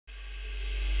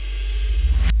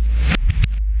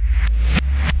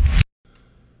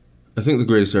I think the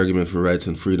greatest argument for rights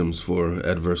and freedoms for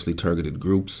adversely targeted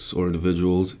groups or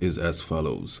individuals is as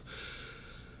follows.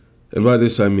 And by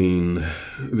this I mean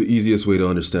the easiest way to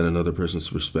understand another person's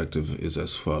perspective is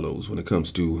as follows when it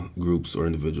comes to groups or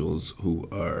individuals who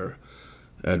are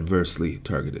adversely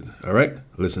targeted. All right?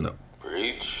 Listen up.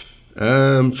 Preach.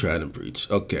 I'm trying to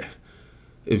preach. Okay.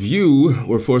 If you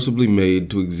were forcibly made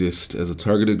to exist as a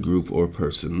targeted group or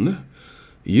person,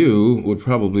 you would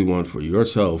probably want for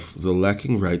yourself the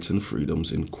lacking rights and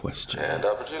freedoms in question. And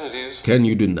opportunities. Can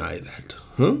you deny that?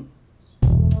 Huh?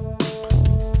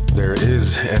 There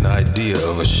is an idea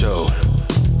of a show,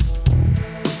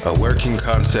 a working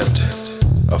concept,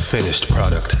 a finished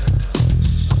product.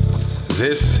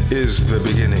 This is the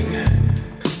beginning,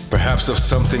 perhaps of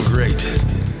something great.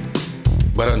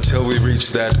 But until we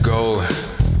reach that goal,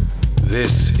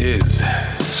 this is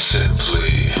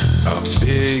simply a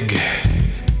big,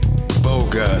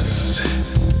 bogus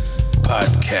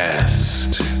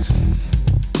podcast.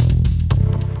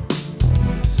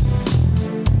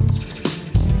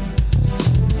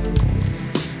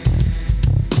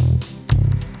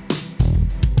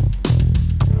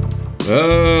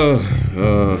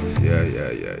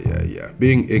 Yeah.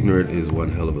 Being ignorant is one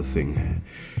hell of a thing.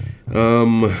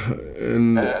 How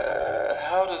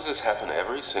does this happen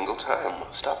every single time?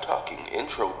 Stop talking.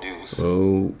 Introduce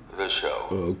the show.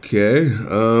 Okay.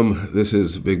 This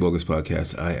is Big Bogus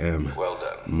Podcast. I am Well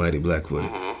done. Mighty Blackwood.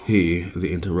 Mm-hmm. He,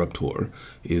 the interruptor,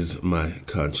 is my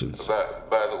conscience.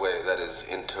 By the way, that is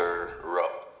interrupter.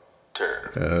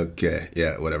 Okay,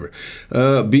 yeah, whatever.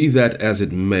 Be that as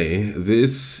it may,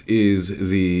 this is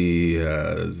the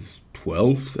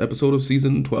 12th episode of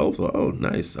season 12. Oh,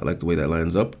 nice. I like the way that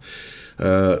lines up.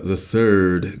 The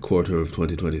third quarter of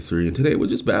 2023. And today we're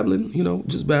just babbling,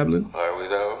 just babbling. Are we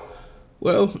though?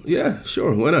 Well, yeah,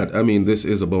 sure. Why not? I mean, this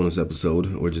is a bonus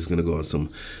episode. We're just going to go on some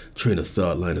train of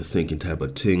thought, line of thinking type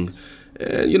of ting.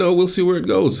 And, we'll see where it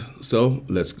goes. So,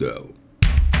 let's go.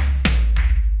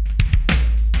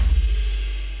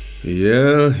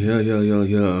 Yeah.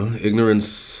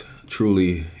 Ignorance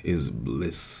truly is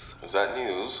bliss. Is that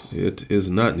news? It is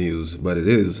not news, but it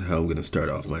is how I'm going to start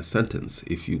off my sentence,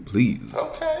 if you please.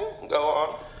 Okay, go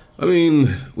on. I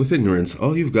mean, with ignorance,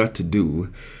 all you've got to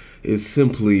do is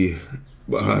simply,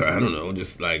 I don't know,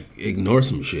 just like ignore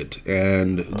some shit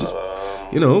and just,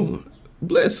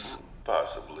 bliss.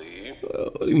 Possibly.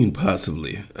 What do you mean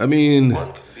possibly? I mean,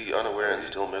 One could be unaware and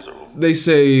still miserable. they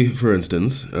say, for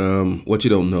instance, what you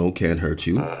don't know can't hurt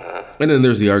you. And then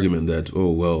there's the argument that,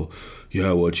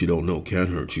 what you don't know can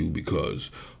hurt you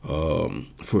because,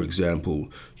 for example,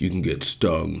 you can get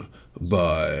stung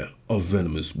by a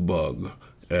venomous bug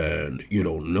and you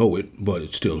don't know it, but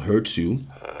it still hurts you.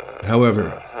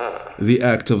 However, the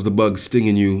act of the bug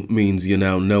stinging you means you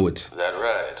now know it. That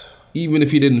right? Even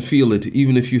if you didn't feel it,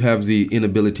 even if you have the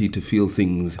inability to feel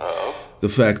things, the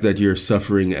fact that you're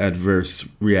suffering adverse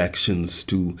reactions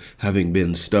to having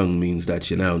been stung means that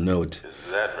you now know it.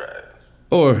 Is that right?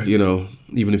 Or,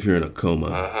 even if you're in a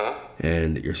coma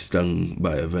and you're stung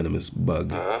by a venomous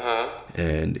bug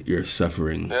and you're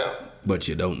suffering, but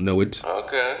you don't know it.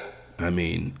 Okay. I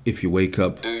mean, if you wake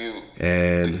up Do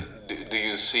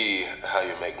you see how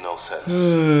you make no sense?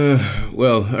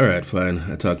 well, all right, fine.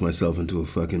 I talked myself into a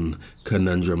fucking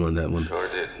conundrum on that one. Sure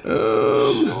did.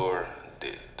 Sure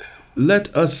did.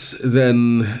 Let us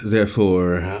then,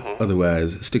 therefore,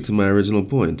 otherwise, stick to my original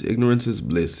point. Ignorance is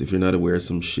bliss. If you're not aware of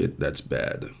some shit, that's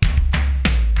bad.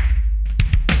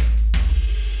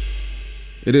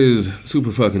 It is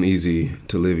super fucking easy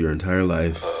to live your entire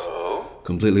life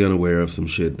completely unaware of some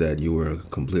shit that you were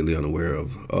completely unaware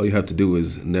of. All you have to do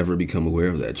is never become aware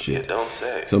of that shit. You don't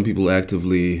say. Some people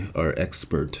actively are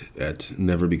expert at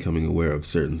never becoming aware of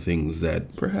certain things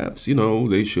that perhaps,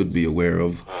 they should be aware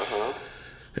of.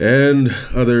 And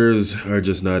others are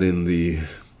just not in the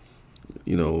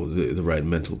right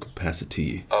mental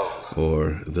capacity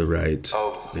or the right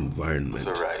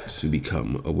environment to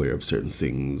become aware of certain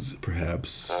things,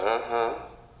 perhaps,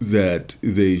 that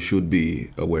they should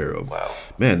be aware of. Wow.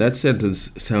 Man, that sentence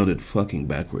sounded fucking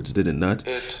backwards, did it not?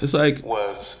 It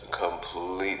was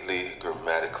completely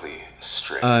grammatically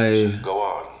strange. Go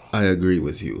on. I agree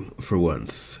with you, for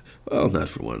once. Well, not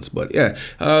for once, but yeah.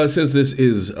 Since this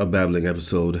is a babbling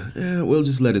episode, we'll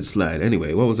just let it slide.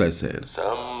 Anyway, what was I saying?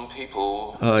 Some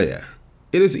people... Oh, yeah.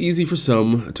 It is easy for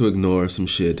some to ignore some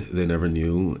shit they never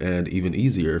knew, and even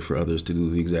easier for others to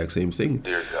do the exact same thing.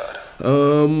 Dear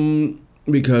God.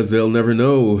 Because they'll never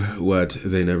know what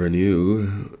they never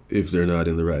knew if they're not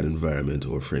in the right environment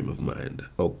or frame of mind.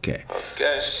 Okay.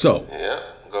 So... Yeah,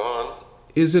 go on.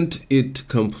 Isn't it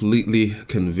completely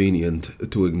convenient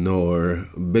to ignore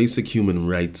basic human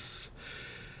rights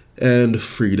and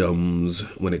freedoms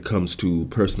when it comes to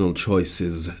personal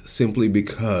choices simply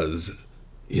because,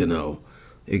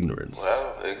 ignorance.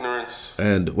 Well, ignorance.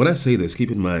 And when I say this,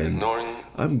 keep in mind, Ignoring.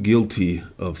 I'm guilty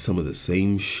of some of the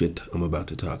same shit I'm about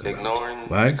to talk about. Ignoring.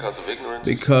 Why? Because of ignorance.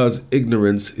 Because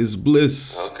ignorance is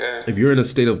bliss. Okay. If you're in a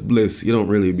state of bliss, you don't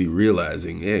really be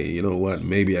realizing, hey, you know what,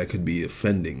 maybe I could be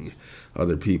offending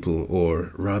other people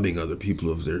or robbing other people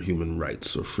of their human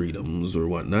rights or freedoms or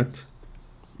whatnot.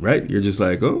 Right? You're just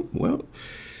like, oh, well,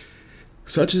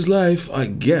 such is life, I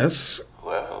guess.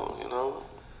 Well,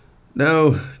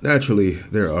 Now, naturally,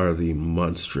 there are the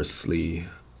monstrously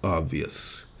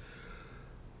obvious.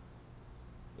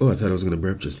 Oh, I thought I was going to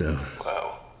burp just now.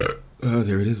 Wow.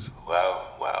 There it is.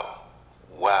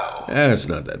 Wow. It's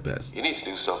not that bad. You need to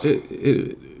do something.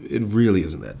 It really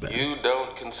isn't that bad. You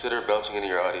don't consider belching into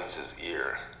your audience's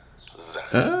ear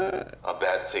a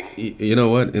bad thing? You know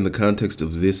what? In the context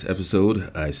of this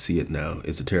episode, I see it now.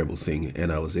 It's a terrible thing,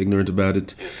 and I was ignorant about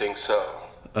it. You think so?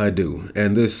 I do.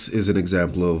 And this is an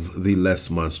example of the less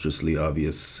monstrously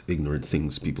obvious ignorant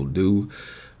things people do.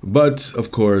 But,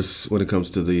 of course, when it comes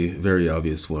to the very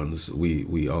obvious ones,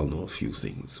 we all know a few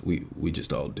things. We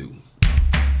just all do.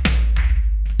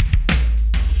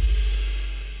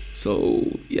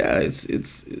 So, yeah, it's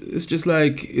just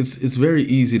like, it's very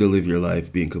easy to live your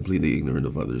life being completely ignorant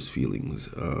of others' feelings.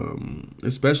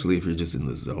 Especially if you're just in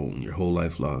the zone your whole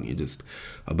life long. You're just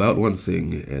about one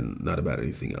thing and not about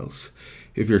anything else.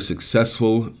 If you're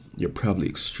successful, you're probably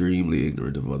extremely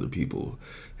ignorant of other people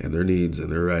and their needs and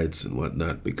their rights and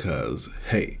whatnot because,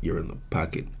 hey, you're in the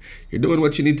pocket. You're doing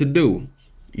what you need to do.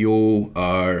 You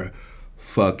are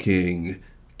fucking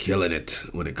killing it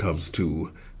when it comes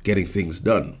to getting things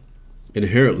done.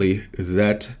 Inherently,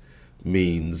 that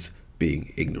means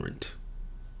being ignorant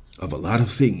of a lot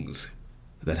of things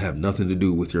that have nothing to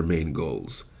do with your main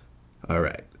goals. All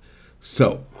right.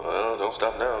 So. Well, don't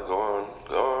stop now. Go on.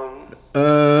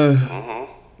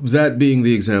 That being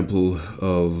the example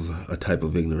of a type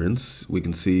of ignorance, we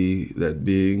can see that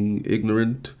being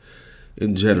ignorant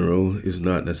in general is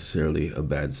not necessarily a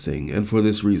bad thing. And for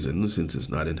this reason, since it's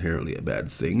not inherently a bad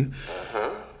thing,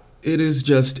 it is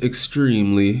just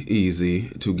extremely easy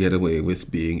to get away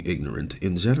with being ignorant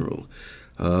in general.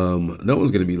 No one's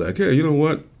going to be like, hey, you know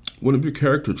what? One of your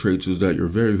character traits is that you're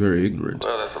very, very ignorant.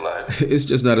 Well, that's a lie. It's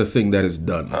just not a thing that is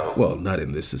done. Oh. Well, not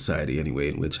in this society anyway,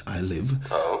 in which I live.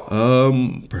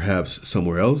 Oh. Perhaps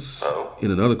somewhere else, in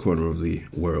another corner of the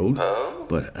world. Oh.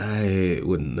 But I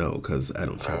wouldn't know because I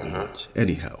don't travel much.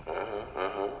 Anyhow,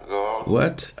 Go on.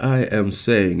 what I am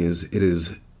saying is it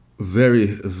is very,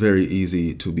 very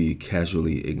easy to be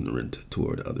casually ignorant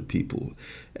toward other people.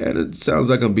 And it sounds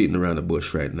like I'm beating around the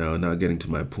bush right now and not getting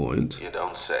to my point. You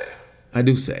don't say. I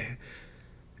do say.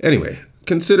 Anyway,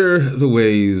 consider the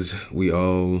ways we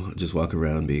all just walk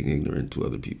around being ignorant to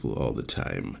other people all the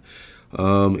time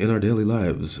in our daily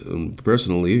lives.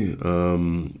 Personally,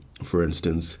 for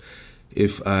instance,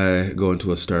 if I go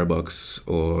into a Starbucks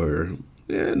or,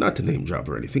 not to name drop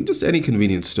or anything, just any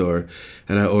convenience store,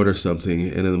 and I order something,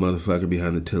 and then the motherfucker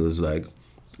behind the till is like,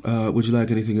 would you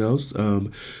like anything else?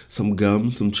 Some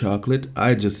gum, some chocolate?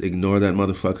 I just ignore that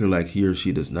motherfucker like he or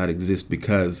she does not exist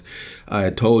because I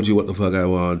told you what the fuck I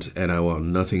want and I want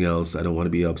nothing else. I don't want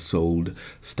to be upsold.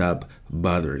 Stop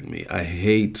bothering me. I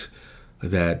hate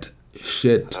that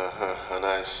shit.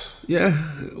 Nice. Yeah,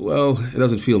 well, it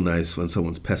doesn't feel nice when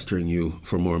someone's pestering you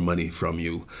for more money from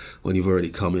you when you've already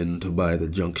come in to buy the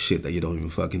junk shit that you don't even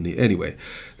fucking need. Anyway,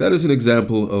 that is an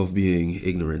example of being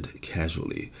ignorant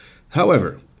casually.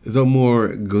 However, the more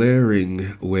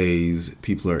glaring ways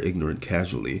people are ignorant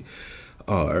casually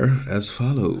are as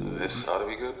follows. This ought to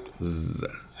be good.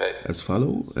 Hey. As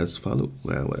follow.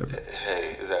 Well, whatever.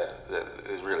 Hey, that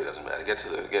it really doesn't matter. Get to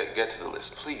the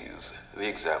list, please. The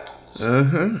examples.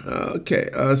 Okay.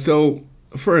 So,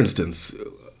 for instance,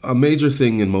 a major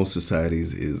thing in most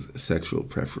societies is sexual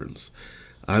preference.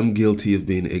 I'm guilty of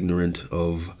being ignorant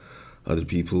of other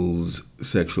people's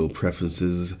sexual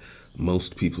preferences.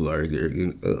 Most people are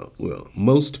ignorant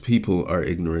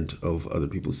of other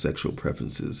people's sexual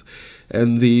preferences.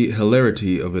 And the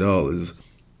hilarity of it all is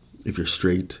if you're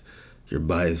straight, you're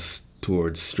biased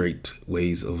towards straight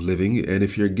ways of living. And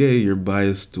if you're gay, you're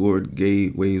biased toward gay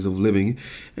ways of living.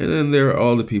 And then there are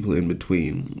all the people in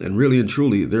between. And really and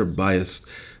truly, they're biased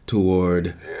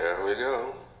toward Here we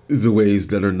go. the ways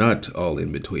that are not all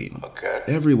in between. Okay.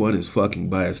 Everyone is fucking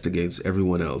biased against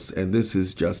everyone else, and this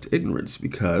is just ignorance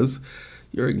because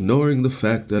you're ignoring the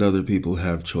fact that other people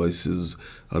have choices.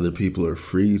 Other people are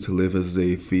free to live as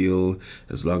they feel,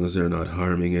 as long as they're not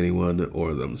harming anyone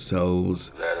or themselves.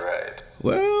 That right.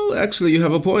 Well, actually, you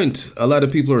have a point. A lot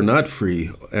of people are not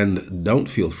free and don't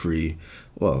feel free.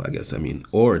 Well,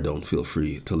 or don't feel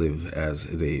free to live as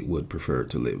they would prefer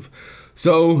to live.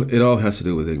 So, it all has to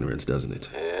do with ignorance, doesn't it?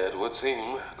 It would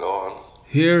seem. Go on.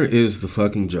 Here is the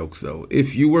fucking joke, though.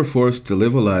 If you were forced to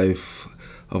live a life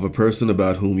of a person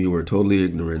about whom you were totally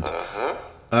ignorant,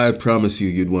 I promise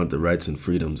you'd want the rights and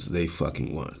freedoms they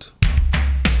fucking want.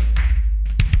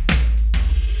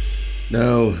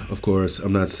 Now, of course,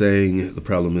 I'm not saying the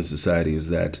problem in society is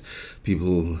that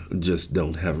people just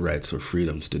don't have rights or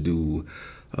freedoms to do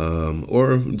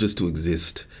or just to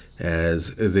exist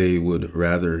as they would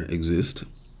rather exist.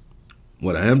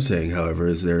 What I am saying, however,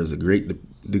 is there is a great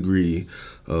degree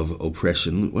of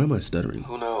oppression. Why am I stuttering?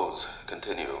 Who knows?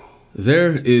 Continue.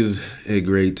 There is a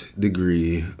great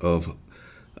degree of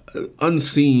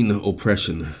unseen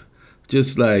oppression,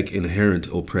 just like inherent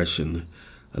oppression,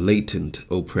 a latent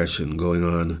oppression going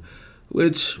on,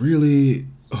 which really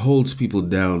holds people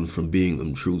down from being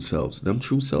their true selves.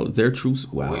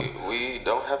 Wow. We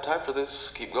don't have time for this.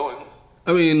 Keep going.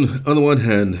 I mean, on the one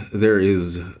hand, there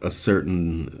is a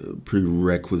certain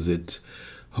prerequisite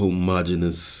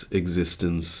homogeneous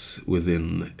existence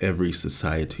within every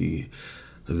society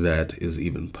that is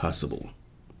even possible.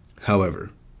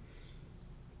 However,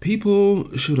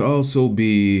 people should also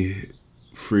be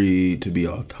free to be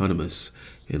autonomous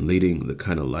in leading the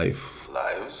kind of lives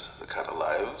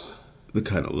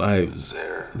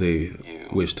they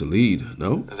wish to lead,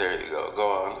 no? There you go. Go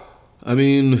on. I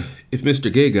mean, if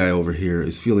Mr. Gay Guy over here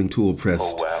is feeling too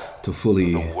oppressed to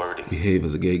fully behave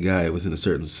as a gay guy within a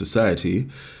certain society,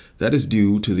 that is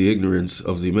due to the ignorance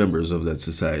of the members of that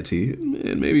society,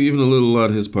 and maybe even a little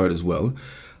on his part as well.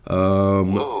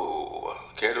 Whoa,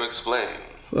 care to explain?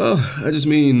 Well, I just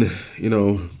mean,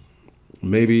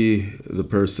 maybe the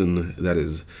person that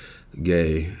is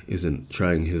gay isn't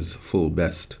trying his full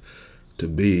best to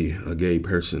be a gay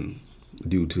person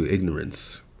due to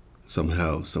ignorance,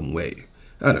 somehow, some way.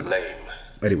 I don't know. Lame.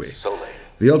 Anyway, So lame.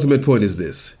 the ultimate point is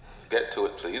this. Get to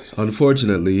it, please.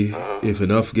 Unfortunately, if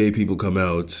enough gay people come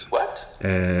out What?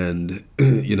 and,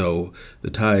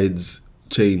 the tides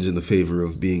change in the favor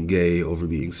of being gay over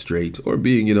being straight or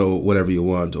being, whatever you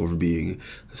want over being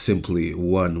simply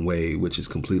one way, which is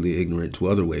completely ignorant to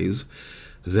other ways,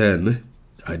 then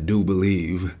I do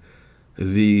believe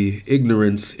the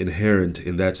ignorance inherent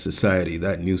in that society,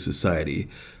 that new society,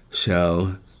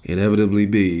 shall inevitably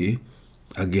be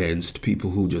against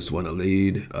people who just want to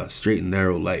lead a straight and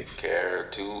narrow life. Care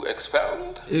to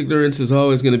expound? Ignorance is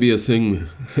always going to be a thing,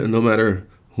 no matter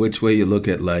which way you look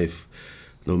at life,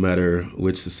 no matter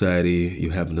which society you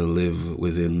happen to live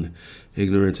within.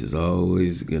 Ignorance is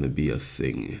always going to be a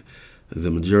thing. The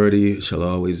majority shall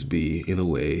always be, in a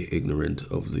way, ignorant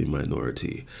of the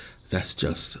minority. That's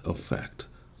just a fact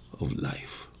of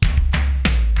life.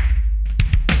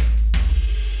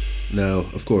 Now,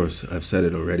 of course, I've said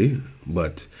it already,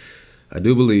 but I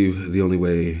do believe the only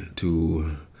way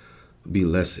to be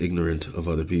less ignorant of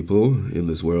other people in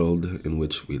this world in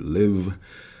which we live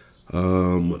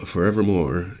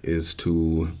forevermore is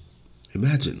to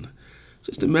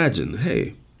just imagine,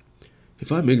 hey, if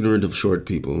I'm ignorant of short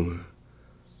people,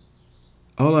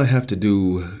 all I have to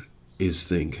do is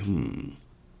think,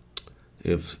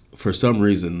 if for some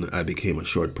reason I became a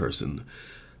short person,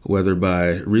 whether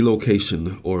by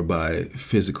relocation or by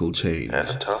physical change,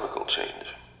 Anatomical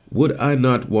change. would I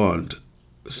not want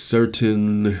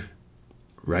certain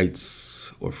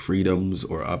rights or freedoms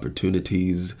or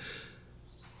opportunities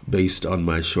based on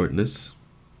my shortness?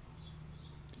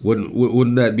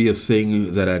 Wouldn't that be a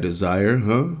thing that I desire,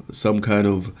 huh? Some kind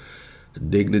of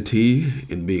dignity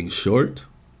in being short?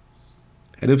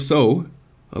 And if so,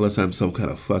 unless I'm some kind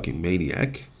of fucking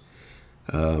maniac,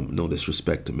 no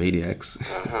disrespect to maniacs.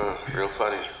 Real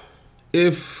funny.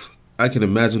 If I can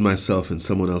imagine myself in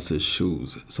someone else's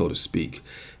shoes, so to speak,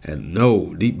 and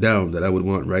know deep down that I would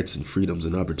want rights and freedoms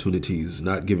and opportunities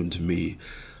not given to me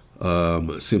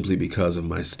simply because of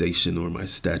my station or my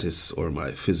status or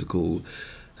my physical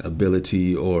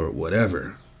ability or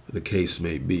whatever the case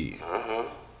may be.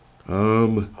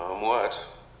 What?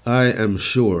 I am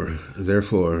sure,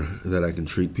 therefore, that I can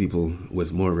treat people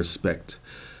with more respect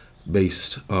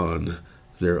based on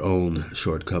their own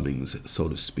shortcomings, so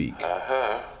to speak,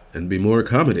 and be more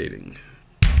accommodating.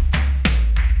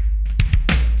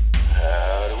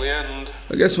 How do we end?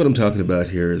 I guess what I'm talking about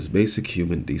here is basic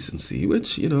human decency,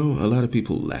 which, a lot of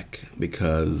people lack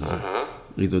because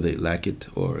either they lack it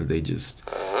or they just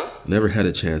never had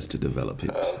a chance to develop it.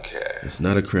 Okay. It's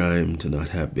not a crime to not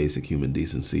have basic human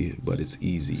decency, but it's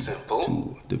easy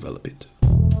to develop it.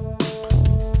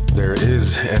 There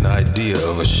is an idea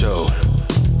of a show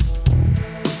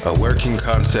a working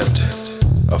concept,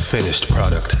 a finished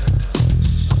product.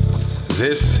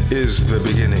 This is the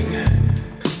beginning,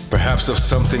 perhaps of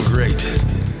something great.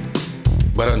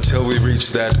 But until we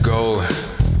reach that goal,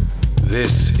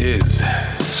 this is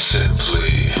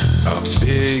simply a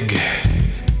big,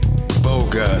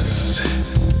 bogus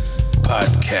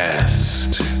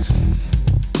podcast.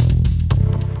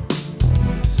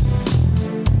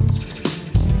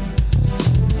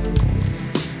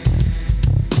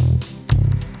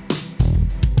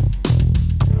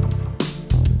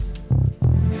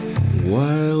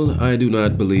 While I do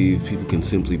not believe people can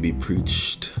simply be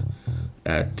preached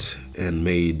at and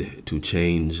made to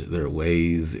change their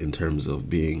ways in terms of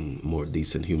being more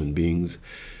decent human beings,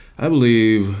 I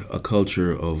believe a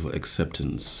culture of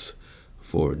acceptance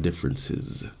for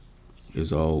differences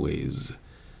is always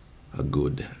a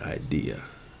good idea.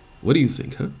 What do you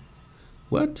think, huh?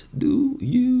 What do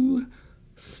you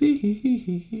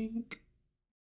think?